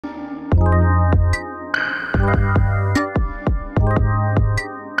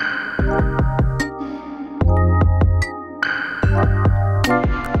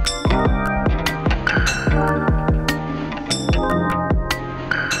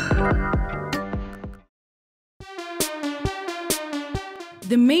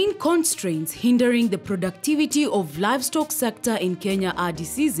The main constraints hindering the productivity of livestock sector in Kenya are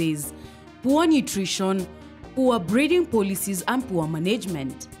diseases, poor nutrition, poor breeding policies, and poor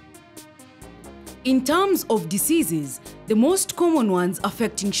management. In terms of diseases, the most common ones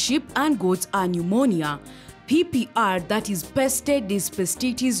affecting sheep and goats are pneumonia, PPR, that is Peste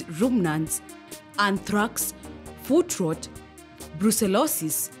Dispestitis ruminans, anthrax, foot rot,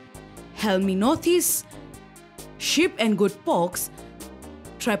 brucellosis, helminthitis, sheep and goat pox,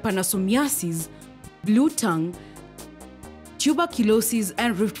 trypanosomiasis, blue tongue, tuberculosis,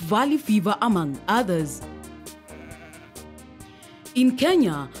 and Rift Valley fever, among others. In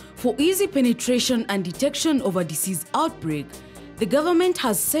Kenya, for easy penetration and detection of a disease outbreak, the government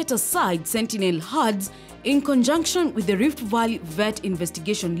has set aside sentinel herds in conjunction with the Rift Valley Vet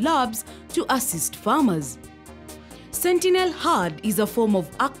Investigation Labs to assist farmers. Sentinel herd is a form of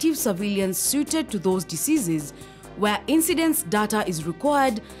active surveillance suited to those diseases where incidence data is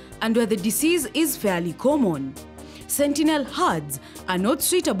required and where the disease is fairly common. Sentinel herds are not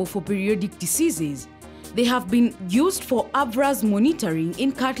suitable for periodic diseases. They have been used for average monitoring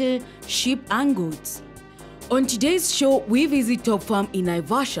in cattle, sheep, and goats. On today's show, we visit Top Farm in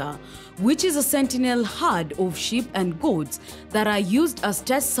Naivasha, which is a sentinel herd of sheep and goats that are used as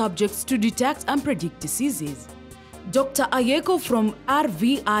test subjects to detect and predict diseases. Dr. Ayeko from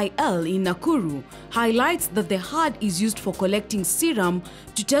RVIL in Nakuru highlights that the herd is used for collecting serum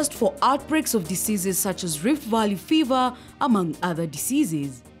to test for outbreaks of diseases such as Rift Valley fever, among other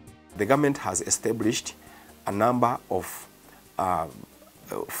diseases. The government has established a number of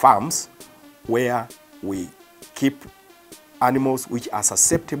farms where we keep animals which are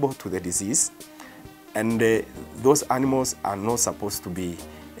susceptible to the disease, and those animals are not supposed to be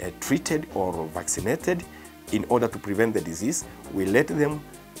treated or vaccinated in order to prevent the disease. We let them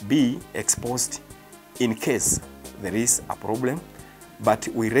be exposed in case there is a problem, but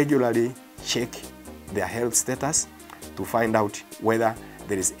we regularly check their health status to find out whether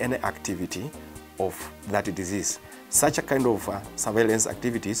there is any activity of that disease. Such a kind of surveillance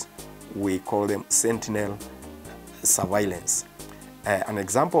activities, we call them sentinel surveillance. An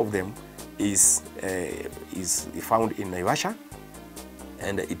example of them is found in Naivasha,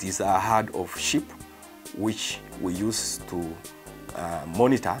 and it is a herd of sheep which we use to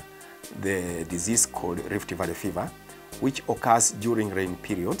monitor the disease called Rift Valley fever, which occurs during rain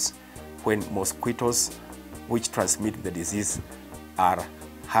periods when mosquitoes which transmit the disease are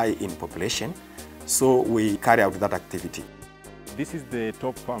high in population. So we carry out that activity. This is the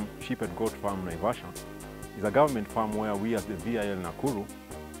Top Farm Sheep and Goat Farm Naivasha. It's a government farm where we as the VIL Nakuru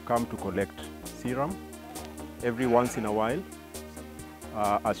come to collect serum every once in a while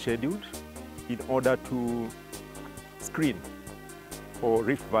as scheduled in order to screen for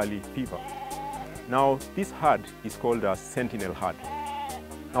Rift Valley fever. Now this herd is called a sentinel herd.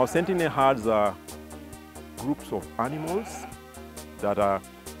 Now sentinel herds are groups of animals that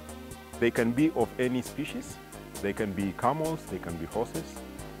they can be of any species. They can be camels, they can be horses,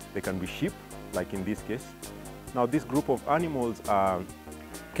 they can be sheep, like in this case. Now this group of animals are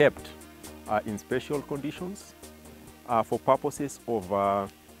kept in special conditions for purposes of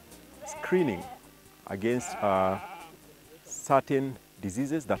screening against certain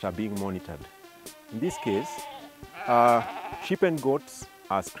diseases that are being monitored. In this case, sheep and goats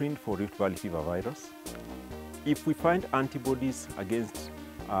are screened for Rift Valley fever virus. If we find antibodies against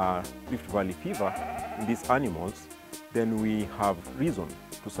Rift Valley fever in these animals, then we have reason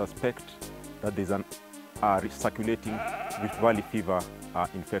to suspect that there's an circulating Rift Valley fever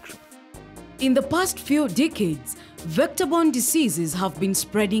infection. In the past few decades, vector-borne diseases have been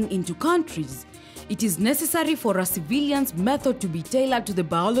spreading into countries. It is necessary for a civilian's method to be tailored to the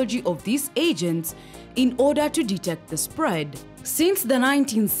biology of these agents in order to detect the spread. Since the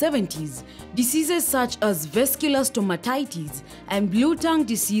 1970s, diseases such as vascular stomatitis and blue tongue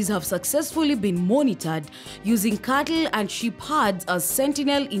disease have successfully been monitored using cattle and sheep herds as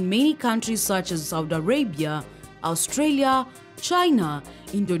sentinel in many countries such as Saudi Arabia, Australia, China,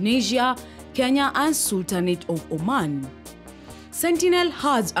 Indonesia, Kenya, and Sultanate of Oman. Sentinel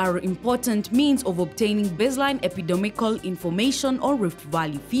herds are important means of obtaining baseline epidemiological information on Rift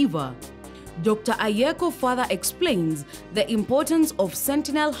Valley fever. Dr. Ayeko further explains the importance of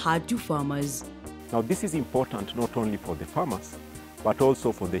sentinel herd to farmers. Now this is important not only for the farmers, but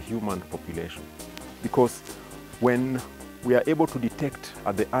also for the human population. Because when we are able to detect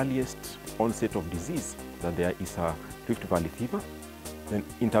at the earliest onset of disease that there is a Rift Valley fever, then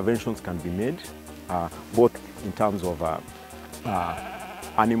interventions can be made, both in terms of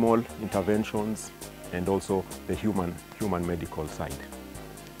animal interventions and also the human medical side.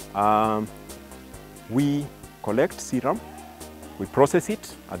 We collect serum, We process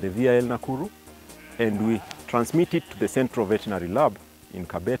it at the VIL Nakuru, and we transmit it to the Central Veterinary Lab in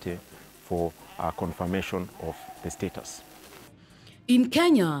Kabete for confirmation of the status. In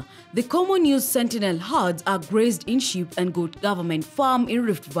Kenya, the common use sentinel herds are grazed in sheep and goat government farm in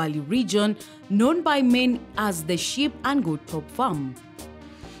Rift Valley region, known by many as the Sheep and Goat Top Farm.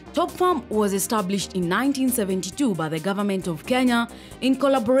 Top Farm was established in 1972 by the government of Kenya in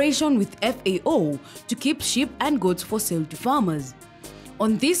collaboration with FAO to keep sheep and goats for sale to farmers.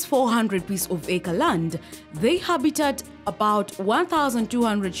 On this 400 piece of acre land, they habitat about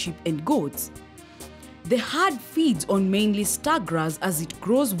 1,200 sheep and goats. The herd feeds on mainly star grass as it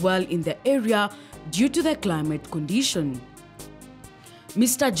grows well in the area due to the climate condition.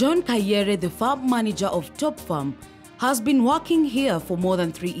 Mr. John Kayere, the farm manager of Top Farm, has been working here for more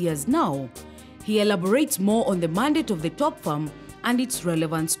than 3 years now. He elaborates more on the mandate of the Top Farm and its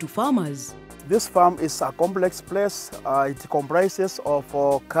relevance to farmers. This farm is a complex place. It comprises of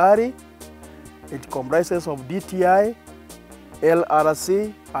curry, it comprises of DTI,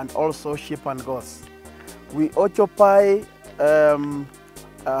 LRC, and also sheep and goats. We occupy an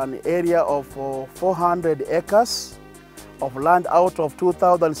area of 400 acres of land out of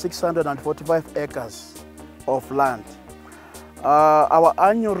 2,645 acres of land. Our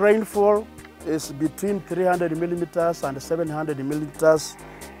annual rainfall is between 300 millimeters and 700 millimeters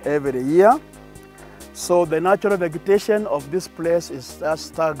every year. So the natural vegetation of this place is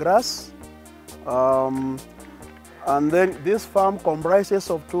star grass. And then this farm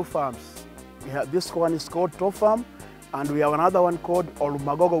comprises of 2 farms. This one is called Top Farm, and we have another one called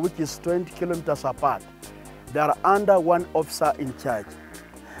Olumagogo, which is 20 kilometers apart. They are under one officer in charge.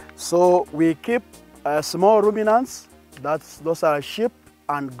 So we keep small ruminants, those are sheep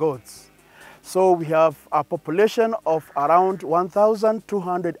and goats. So we have a population of around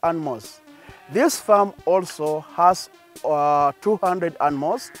 1,200 animals. This farm also has 200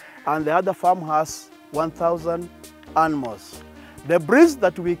 animals, and the other farm has 1,000 animals. The breeds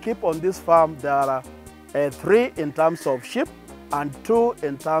that we keep on this farm, there are 3 in terms of sheep and 2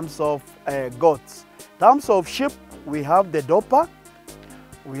 in terms of goats. In terms of sheep, we have the Dopa,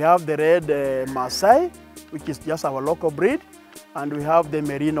 we have the red Maasai, which is just our local breed, and we have the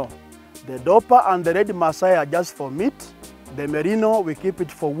Merino. The Dopa and the red Maasai are just for meat. The Merino, we keep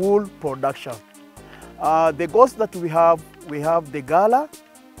it for wool production. The goats that we have the Gala,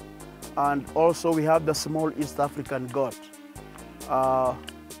 and also we have the small East African goat.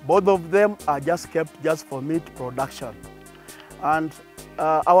 Both of them are just kept just for meat production. And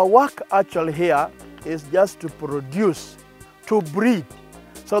our work actually here is just to produce, to breed,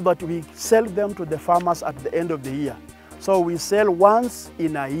 so that we sell them to the farmers at the end of the year. So we sell once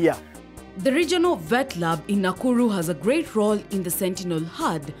in a year. The regional vet lab in Nakuru has a great role in the sentinel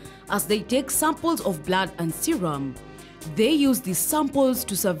herd as they take samples of blood and serum. They use these samples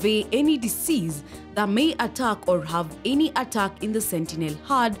to survey any disease that may attack or have any attack in the sentinel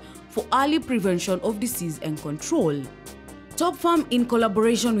herd for early prevention of disease and control. Top Farm, in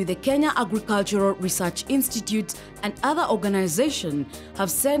collaboration with the Kenya Agricultural Research Institute and other organizations, have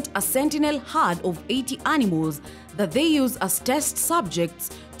sent a sentinel herd of 80 animals that they use as test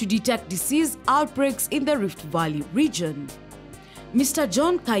subjects to detect disease outbreaks in the Rift Valley region. Mr.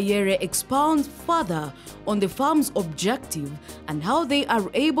 John Kayere expounds further on the farm's objective and how they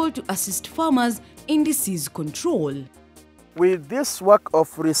are able to assist farmers in disease control. With this work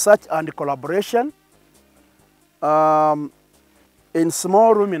of research and collaboration, in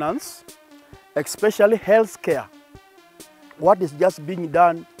small ruminants, especially healthcare, what is just being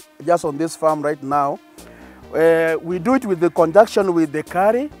done just on this farm right now, we do it with the conjunction with the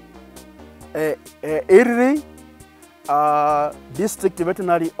KARI, IRRI, district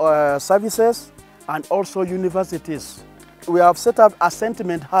veterinary services, and also universities. We have set up a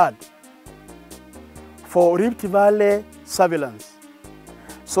sentiment herd for Rift Valley surveillance.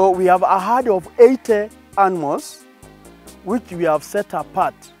 So we have a herd of 80 animals which we have set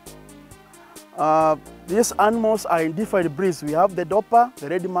apart. These animals are in different breeds. We have the Dopa, the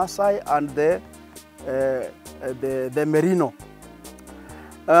red Maasai, and the Merino.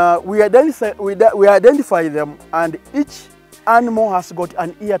 We identify them, and each animal has got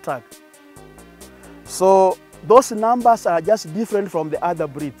an ear tag. So those numbers are just different from the other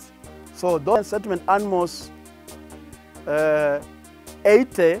breeds. So those settlement animals,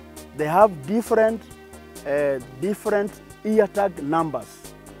 80, they have different ear tag numbers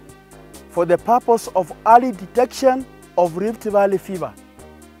for the purpose of early detection of Rift Valley fever.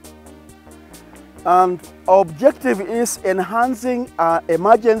 And our objective is enhancing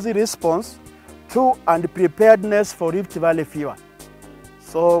emergency response to and preparedness for Rift Valley fever.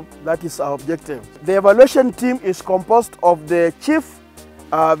 So that is our objective. The evaluation team is composed of the Chief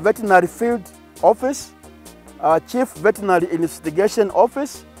Veterinary Field Office, Chief Veterinary Investigation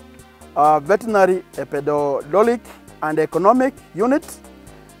Office, Veterinary Epidemiologic and Economic Unit,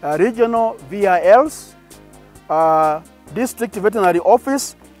 Regional VILs, District Veterinary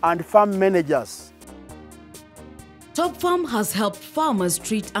Office, and farm managers. Top Farm has helped farmers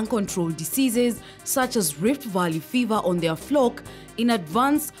treat and control diseases such as Rift Valley fever on their flock in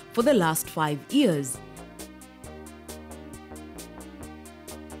advance for the last 5 years.